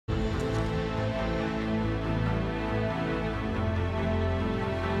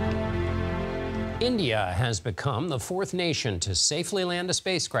India has become the fourth nation to safely land a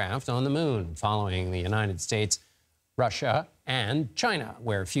spacecraft on the moon, following the United States, Russia, and China,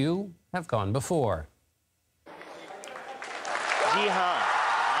 where few have gone before.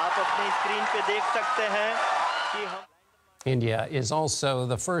 India is also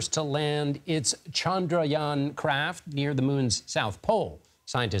the first to land its Chandrayaan craft near the moon's south pole.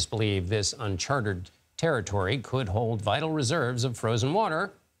 Scientists believe this uncharted territory could hold vital reserves of frozen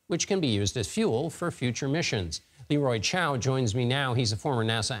water, which can be used as fuel for future missions. Leroy Chow joins me now. He's a former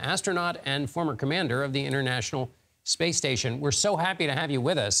NASA astronaut and former commander of the International Space Station. We're so happy to have you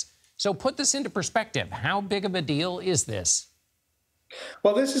with us. So put this into perspective. How big of a deal is this?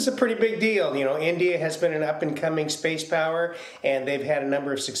 Well, this is a pretty big deal. You know, India has been an up-and-coming space power, and they've had a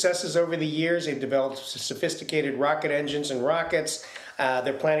number of successes over the years. They've developed sophisticated rocket engines and rockets.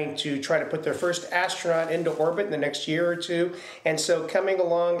 They're planning to try to put their first astronaut into orbit in the next year or two. And so coming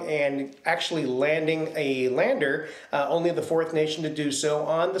along and actually landing a lander, only the fourth nation to do so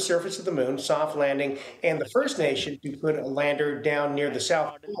on the surface of the moon, soft landing, and the first nation to put a lander down near the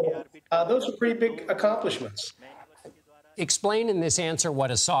South Pole. Those are pretty big accomplishments. Explain in this answer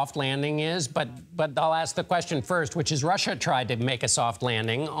what a soft landing is, but I'll ask the question first, which is Russia tried to make a soft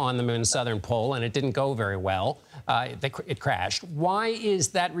landing on the moon's southern pole, and it didn't go very well. It crashed. Why is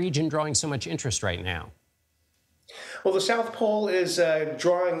that region drawing so much interest right now? Well, the South Pole is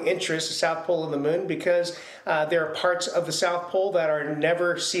drawing interest, the South Pole of the moon, because there are parts of the South Pole that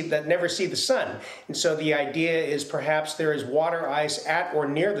never see the sun. And so the idea is perhaps there is water ice at or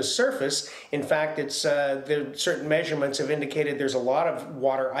near the surface. In fact, certain measurements have indicated there's a lot of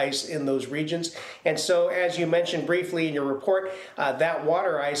water ice in those regions. And so, as you mentioned briefly in your report, that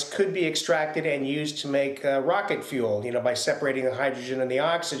water ice could be extracted and used to make rocket fuel, you know, by separating the hydrogen and the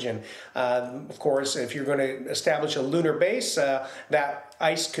oxygen. Of course, if you're going to establish a lunar base, that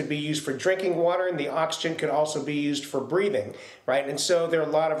ice could be used for drinking water, and the oxygen could also be used for breathing, right? And so there are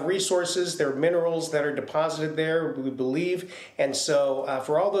a lot of resources, there are minerals that are deposited there, we believe, and so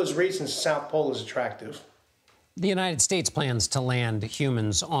for all those reasons, the South Pole is attractive. The United States plans to land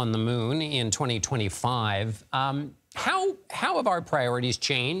humans on the moon in 2025. How have our priorities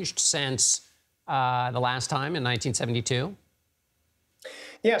changed since the last time in 1972?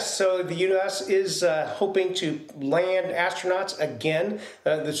 Yes, so the U.S. is hoping to land astronauts again.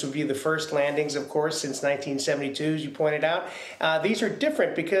 This would be the first landings, of course, since 1972, as you pointed out. These are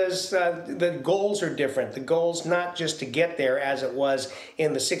different because the goals are different. The goal's not just to get there, as it was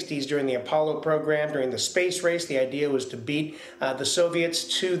in the 60s during the Apollo program, during the space race. The idea was to beat the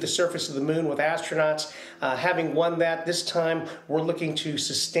Soviets to the surface of the moon with astronauts. Having won that, this time we're looking to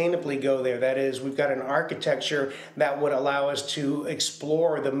sustainably go there. That is, we've got an architecture that would allow us to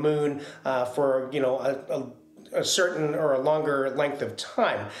explore the moon for, you know, a certain or a longer length of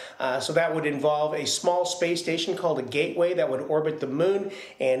time. So that would involve a small space station called a gateway that would orbit the moon,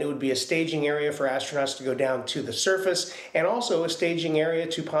 and it would be a staging area for astronauts to go down to the surface, and also a staging area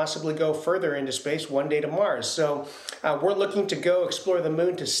to possibly go further into space, one day to Mars. So we're looking to go explore the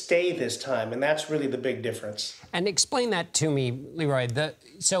moon to stay this time, and that's really the big difference. And explain that to me, Leroy.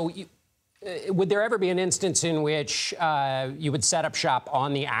 Would there ever be an instance in which you would set up shop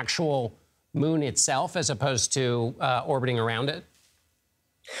on the actual moon itself as opposed to orbiting around it?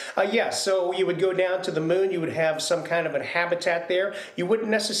 Yes, so you would go down to the moon, you would have some kind of a habitat there. You wouldn't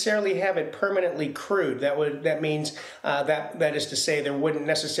necessarily have it permanently crewed. That means that is to say there wouldn't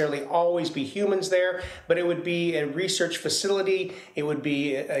necessarily always be humans there, but it would be a research facility. It would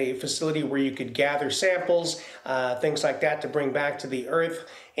be a facility where you could gather samples, things like that to bring back to the Earth.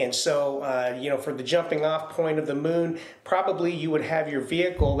 And so, you know, for the jumping off point of the moon, probably you would have your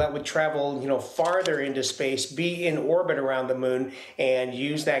vehicle that would travel, you know, farther into space, be in orbit around the moon, and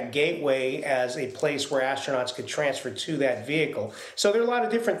use that gateway as a place where astronauts could transfer to that vehicle. So there are a lot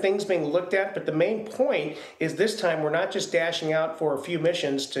of different things being looked at, but the main point is this time we're not just dashing out for a few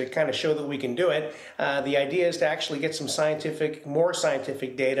missions to kind of show that we can do it. The idea is to actually get some more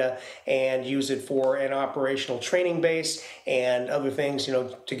scientific data and use it for an operational training base and other things, you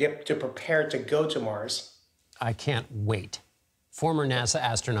know, to prepare to go to Mars. I can't wait. Former NASA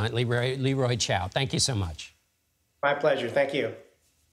astronaut Leroy Chow, thank you so much. My pleasure. Thank you.